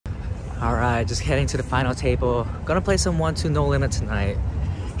Alright, just heading to the final table. Gonna play some 1-2 no limit tonight.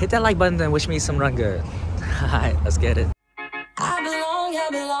 Hit that like button and wish me some run good. Alright, let's get it. I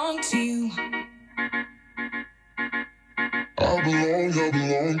belong to you. I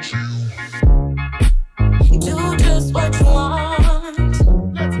belong to you. Do just what you want.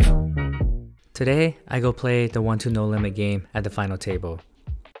 Today, I go play the 1-2 no limit game at the final table.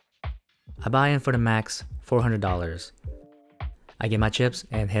 I buy in for the max $400. I get my chips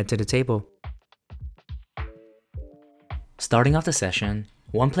and head to the table. Starting off the session,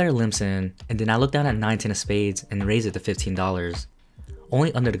 one player limps in, and then I look down at 9-10 of spades and raise it to $15.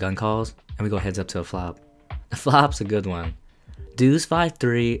 Only under the gun calls, and we go heads up to a flop. The flop's a good one. Deuce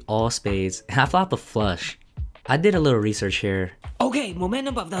 5-3, all spades, and I flop a flush. I did a little research here. Okay,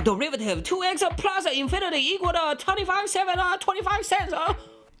 momentum of the derivative 2x plus infinity equal to 25 cents.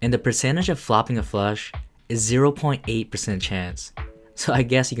 And the percentage of flopping a flush is 0.8% chance. So I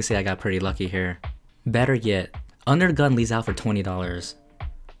guess you can say I got pretty lucky here. Better yet, under the gun leads out for $20.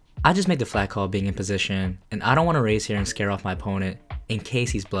 I just make the flat call being in position, and I don't want to raise here and scare off my opponent in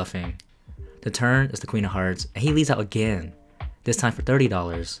case he's bluffing. The turn is the queen of hearts, and he leads out again, this time for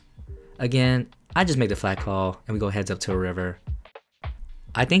 $30. Again, I just make the flat call, and we go heads up to a river.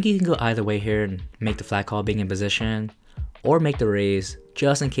 I think you can go either way here and make the flat call being in position, or make the raise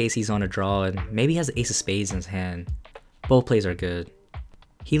just in case he's on a draw and maybe has the ace of spades in his hand. Both plays are good.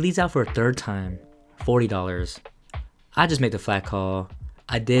 He leads out for a third time, $40. I just make the flat call.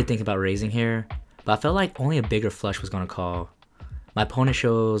 I did think about raising here, but I felt like only a bigger flush was going to call. My opponent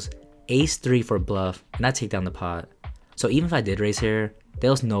shows ace 3 for a bluff, and I take down the pot. So even if I did raise here,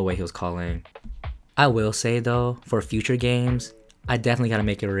 there was no way he was calling. I will say though, for future games, I definitely gotta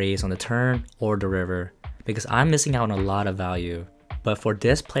make a raise on the turn or the river, because I'm missing out on a lot of value. But for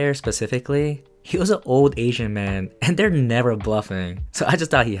this player specifically, he was an old Asian man, and they're never bluffing, so I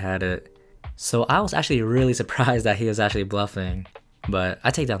just thought he had it. So I was actually really surprised that he was actually bluffing, but I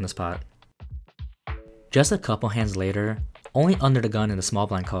take down the spot. Just a couple hands later, only under the gun in the small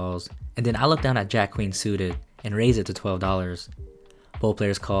blind calls, and then I look down at Jack Queen suited and raise it to $12. Both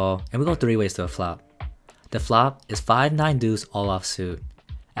players call, and we go 3 ways to a flop. The flop is 5-9 deuce all offsuit.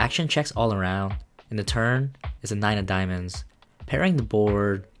 Action checks all around, and the turn is a 9 of diamonds, pairing the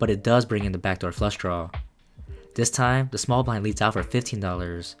board, but it does bring in the backdoor flush draw. This time, the small blind leads out for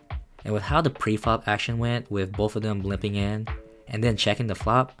 $15, and with how the pre-flop action went with both of them limping in, and then checking the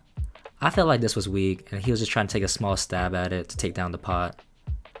flop, I felt like this was weak, and he was just trying to take a small stab at it to take down the pot.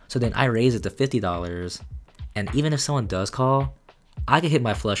 So then I raise it to $50, and even if someone does call, I could hit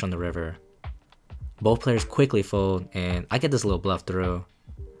my flush on the river. Both players quickly fold, and I get this little bluff through.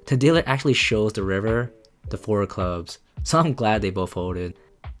 The dealer actually shows the river, the 4 of clubs, so I'm glad they both folded,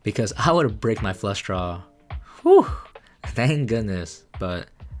 because I would have bricked my flush draw. Whew, thank goodness, but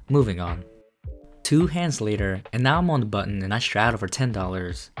moving on. 2 hands later, and now I'm on the button and I straddle for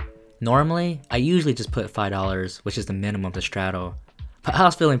 $10. Normally, I usually just put $5, which is the minimum to straddle, but I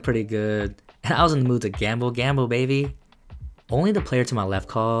was feeling pretty good, and I was in the mood to gamble baby. Only the player to my left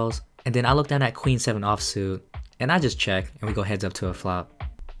calls, and then I look down at Queen 7 offsuit, and I just check and we go heads up to a flop.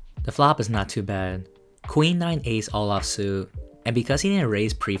 The flop is not too bad. Queen 9 ace all offsuit, and because he didn't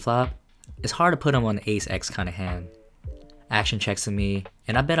raise pre-flop, it's hard to put him on the ace X kind of hand. Action checks to me,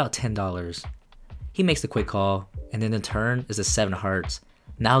 and I bet out $10. He makes the quick call, and then the turn is a 7 of hearts,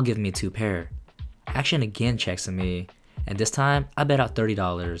 now giving me 2 pair. Action again checks to me, and this time I bet out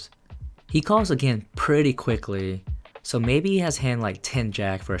 $30. He calls again pretty quickly, so maybe he has hand like 10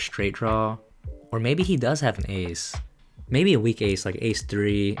 jack for a straight draw, or maybe he does have an ace. Maybe a weak ace like ace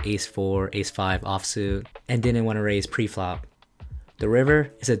 3, ace 4, ace 5 offsuit, and didn't want to raise pre-flop. The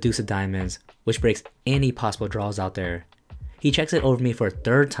river is a deuce of diamonds, which breaks any possible draws out there. He checks it over me for a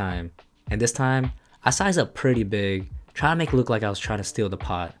 3rd time, and this time, I size up pretty big, trying to make it look like I was trying to steal the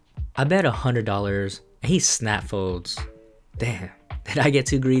pot. I bet $100, and he snap folds. Damn, did I get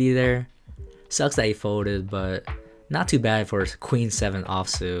too greedy there? Sucks that he folded, but not too bad for Queen 7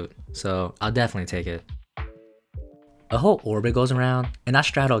 offsuit, so I'll definitely take it. A whole orbit goes around, and I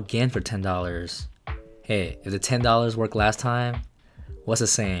straddle again for $10. Hey, if the $10 worked last time, what's the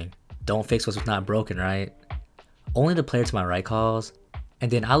saying? Don't fix what's not broken, right? Only the player to my right calls,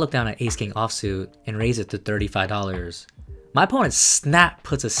 and then I look down at ace king offsuit and raise it to $35. My opponent snap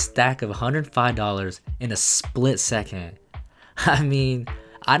puts a stack of $105 in a split second. I mean,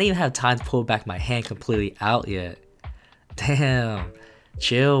 I didn't even have time to pull back my hand completely out yet. Damn,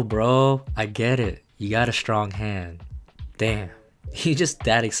 chill bro, I get it, you got a strong hand. Damn, you just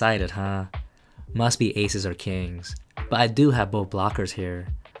that excited, huh? Must be aces or kings, but I do have both blockers here,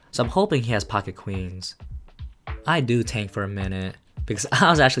 so I'm hoping he has pocket queens. I do tank for a minute, because I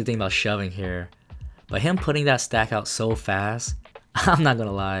was actually thinking about shoving here. But him putting that stack out so fast, I'm not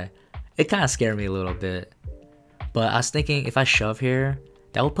gonna lie, it kind of scared me a little bit. But I was thinking if I shove here,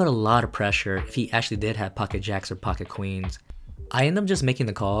 that would put a lot of pressure if he actually did have pocket jacks or pocket queens. I end up just making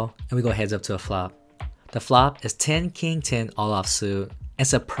the call, and we go heads up to a flop. The flop is 10 king 10 all offsuit, and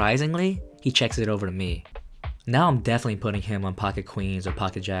surprisingly, he checks it over to me. Now I'm definitely putting him on pocket queens or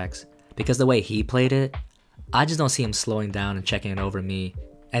pocket jacks, because the way he played it, I just don't see him slowing down and checking it over to me.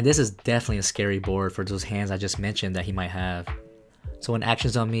 And this is definitely a scary board for those hands I just mentioned that he might have. So when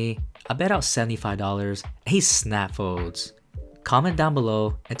action's on me, I bet out $75 and he snap folds. Comment down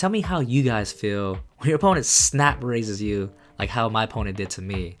below and tell me how you guys feel when your opponent snap raises you like how my opponent did to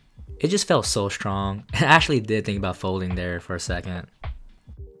me. It just felt so strong, and I actually did think about folding there for a second.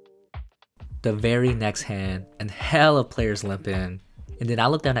 The very next hand, and hella players limp in, and then I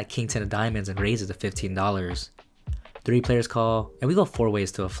look down at king 10 of diamonds and raise it to $15. 3 players call, and we go 4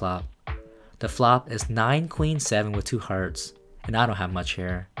 ways to a flop. The flop is 9 queen 7 with 2 hearts, and I don't have much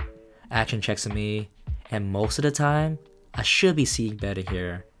here. Action checks to me, and most of the time, I should be seeing better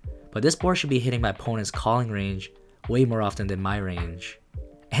here, but this board should be hitting my opponent's calling range way more often than my range.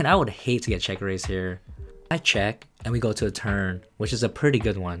 And I would hate to get check raised here. I check, and we go to a turn, which is a pretty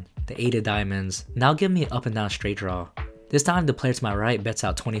good one. The 8 of diamonds now give me an up and down straight draw. This time the player to my right bets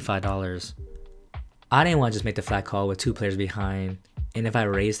out $25. I didn't want to just make the flat call with 2 players behind, and if I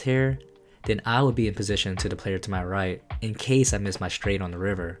raised here, then I would be in position to the player to my right in case I miss my straight on the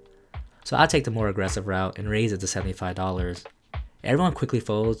river. So I take the more aggressive route and raise it to $75. Everyone quickly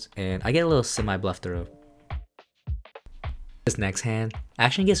folds, and I get a little semi-bluff through. This next hand,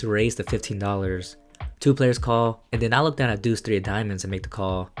 action gets raised to $15. 2 players call, and then I look down at deuce 3 of diamonds and make the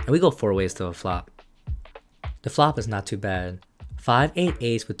call, and we go 4 ways to a flop. The flop is not too bad. 5 8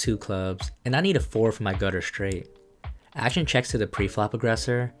 ace with 2 clubs, and I need a 4 for my gutter straight. Action checks to the pre-flop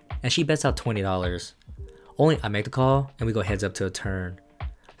aggressor, and she bets out $20. Only I make the call, and we go heads up to a turn.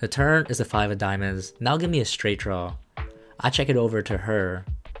 The turn is the 5 of diamonds, now give me a straight draw. I check it over to her,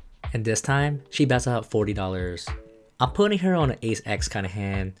 and this time, she bets out $40. I'm putting her on an ace X kind of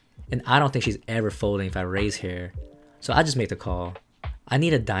hand, and I don't think she's ever folding if I raise here, so I just make the call. I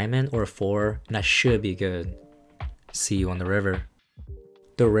need a diamond or a 4, and I should be good. See you on the river.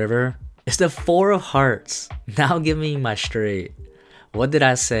 The river is the 4 of hearts, now give me my straight. What did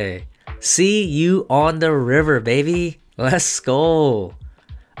I say? See you on the river, baby. Let's go.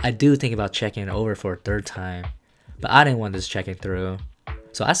 I do think about checking it over for a 3rd time, but I didn't want this checking through,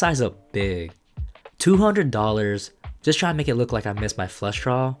 so I size up big. $200, just trying to make it look like I missed my flush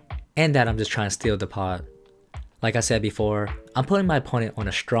draw, and that I'm just trying to steal the pot. Like I said before, I'm putting my opponent on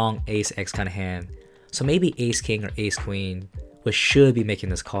a strong ace X kind of hand, so maybe ace king or ace queen, which should be making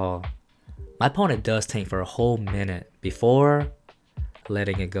this call. My opponent does tank for a whole minute before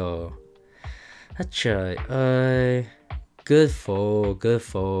letting it go. Achai, good fold, good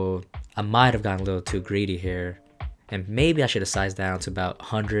fold. I might have gotten a little too greedy here, and maybe I should have sized down to about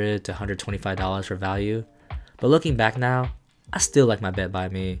 $100 to $125 for value. But looking back now, I still like my bet by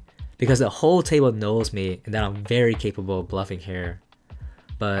me, because the whole table knows me and that I'm very capable of bluffing here.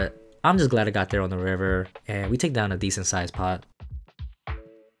 But I'm just glad I got there on the river, and we take down a decent sized pot.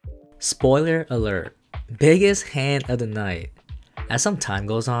 Spoiler alert, biggest hand of the night. As some time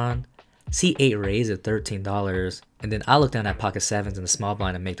goes on, C8 raised at $13, and then I look down at pocket 7s in the small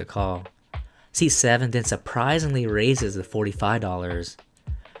blind and make the call. C7 then surprisingly raises to $45.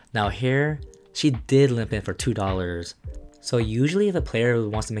 Now here, she did limp in for $2. So usually if a player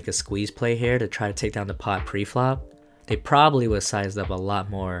wants to make a squeeze play here to try to take down the pot pre-flop, they probably would have sized up a lot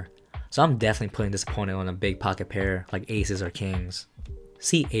more. So I'm definitely putting this opponent on a big pocket pair like aces or kings.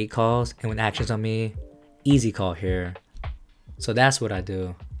 C8 calls, and when action's on me, easy call here. So that's what I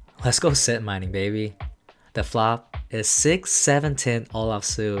do. Let's go set mining, baby. The flop is 6 7 10 all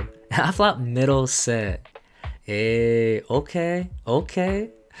offsuit. I flop middle set. Hey, okay.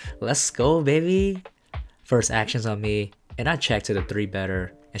 Let's go, baby. First action's on me, and I check to the 3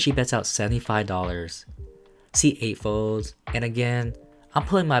 better, and she bets out $75. C8 folds, and again, I'm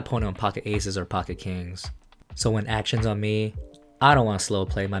putting my opponent on pocket aces or pocket kings. So when action's on me, I don't want to slow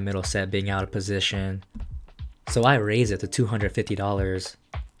play my middle set being out of position. So I raise it to $250.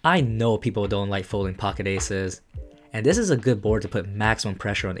 I know people don't like folding pocket aces, and this is a good board to put maximum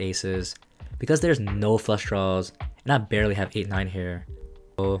pressure on aces, because there's no flush draws, and I barely have 8-9 here.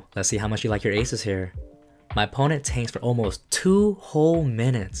 So let's see how much you like your aces here. My opponent tanks for almost 2 whole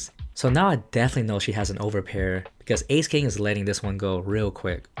minutes. So now I definitely know she has an overpair, because ace king is letting this one go real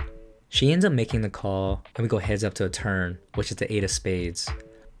quick. She ends up making the call, and we go heads up to a turn, which is the 8 of spades.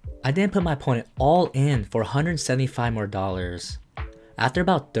 I then put my opponent all in for $175 more. After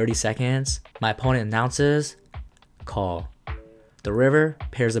about 30 seconds, my opponent announces, call. The river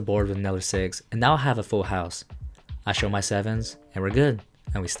pairs the board with another 6, and now I have a full house. I show my 7s, and we're good,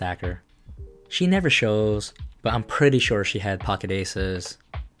 and we stack her. She never shows, but I'm pretty sure she had pocket aces.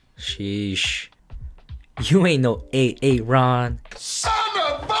 Sheesh. You ain't no 8-8 Ron. Son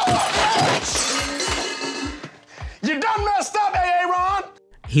of a bitch! You done messed up, AA Ron!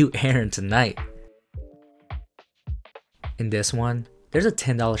 You Aaron tonight. In this one, there's a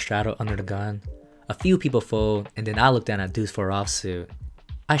 $10 straddle under the gun. A few people fold, and then I look down at deuce 4 offsuit.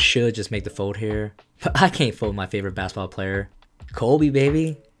 I should just make the fold here, but I can't fold my favorite basketball player. Kobe,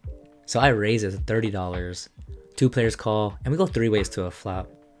 baby. So I raise it to $30. 2 players call, and we go 3 ways to a flop.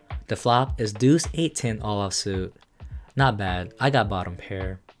 The flop is deuce 8-10 all offsuit. Not bad, I got bottom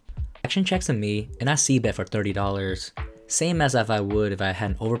pair. Action checks to me, and I c-bet for $30. Same as if I would if I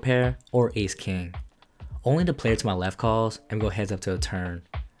had an overpair or ace king. Only the player to my left calls, and we go heads up to a turn.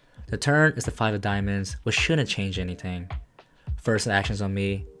 The turn is the 5 of diamonds, which shouldn't change anything. First action's on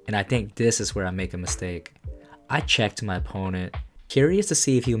me, and I think this is where I make a mistake. I check to my opponent, curious to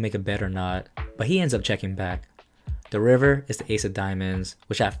see if he will make a bet or not, but he ends up checking back. The river is the ace of diamonds,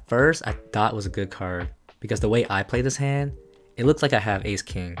 which at first I thought was a good card, because the way I play this hand, it looks like I have ace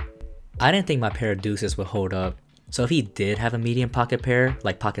king. I didn't think my pair of deuces would hold up, so if he did have a medium pocket pair,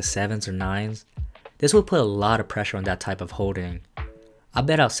 like pocket 7s or 9s, this would put a lot of pressure on that type of holding. I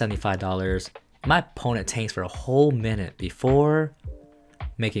bet out $75, and my opponent tanks for a whole minute before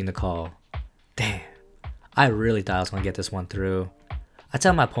making the call. Damn, I really thought I was going to get this one through. I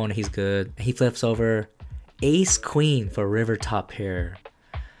tell my opponent he's good, and he flips over ace queen for river top pair.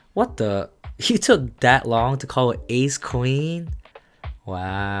 What the? You took that long to call it ace queen?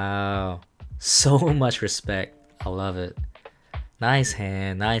 Wow. So much respect. I love it. Nice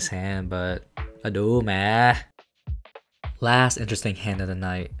hand, but ado man. Last interesting hand of the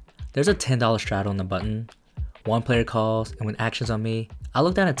night. There's a $10 straddle on the button. 1 player calls, and when action's on me, I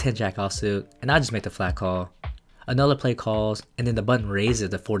look down at 10 jack offsuit, and I just make the flat call. Another player calls, and then the button raises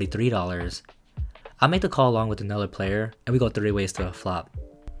to $43. I make the call along with another player, and we go 3 ways to a flop.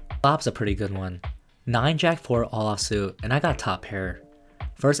 Flop's a pretty good one. 9 jack 4 all offsuit, and I got top pair.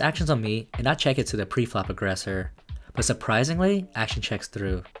 First action's on me, and I check it to the pre-flop aggressor. But surprisingly, action checks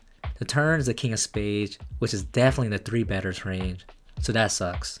through. The turn is the king of spades, which is definitely in the 3 betters range, so that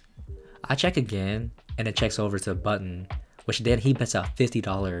sucks. I check again, and it checks over to the button, which then he bets out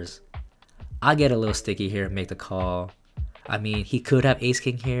 $50. I get a little sticky here and make the call. I mean, he could have ace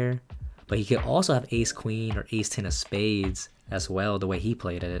king here, but he could also have ace queen or ace 10 of spades as well, the way he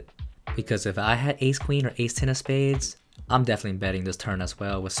played it. Because if I had ace queen or ace 10 of spades, I'm definitely betting this turn as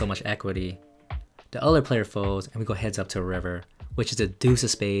well with so much equity. The other player folds, and we go heads up to a river, which is a deuce of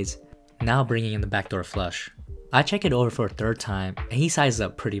spades, now bringing in the backdoor flush. I check it over for a 3rd time, and he sizes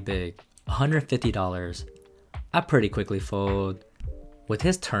up pretty big, $150. I pretty quickly fold. With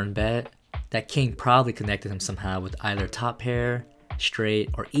his turn bet, that king probably connected him somehow with either top pair, straight,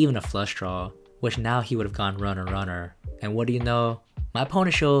 or even a flush draw, which now he would have gone runner. And what do you know? My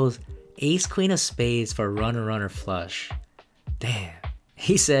opponent shows ace queen of spades for runner flush. Damn.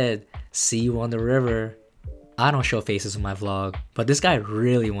 He said, see you on the river. I don't show faces in my vlog, but this guy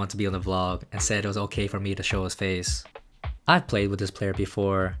really wanted to be on the vlog and said it was okay for me to show his face. I've played with this player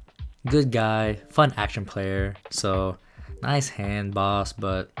before. Good guy, fun action player, so nice hand boss,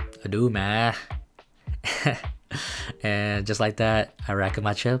 but adieu man. And just like that, I rack up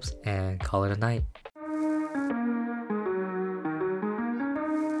my chips and call it a night.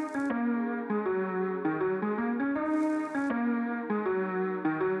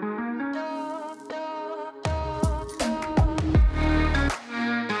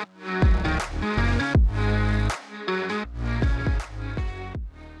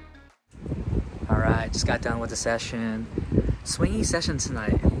 Alright, just got done with the session. Swingy session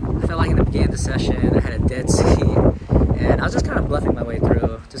tonight. I felt like in the beginning of the session I had a dead seat and I was just kind of bluffing my way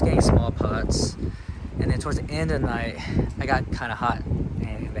through, just getting small pots. And then towards the end of the night, I got kind of hot,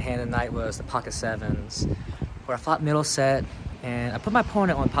 and the hand of the night was the pocket 7s, where I flopped middle set, and I put my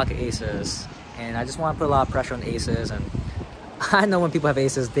opponent on pocket aces, and I just want to put a lot of pressure on the aces, and I know when people have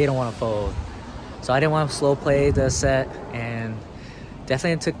aces, they don't want to fold. So I didn't want to slow play the set, and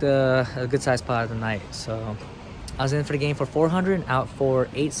definitely took a good sized pot of the night. So I was in for the game for 400 and out for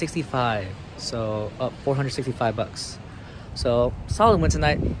 865, so up 465 bucks. So solid win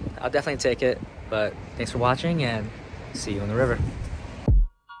tonight. I'll definitely take it, but thanks for watching and see you on the river.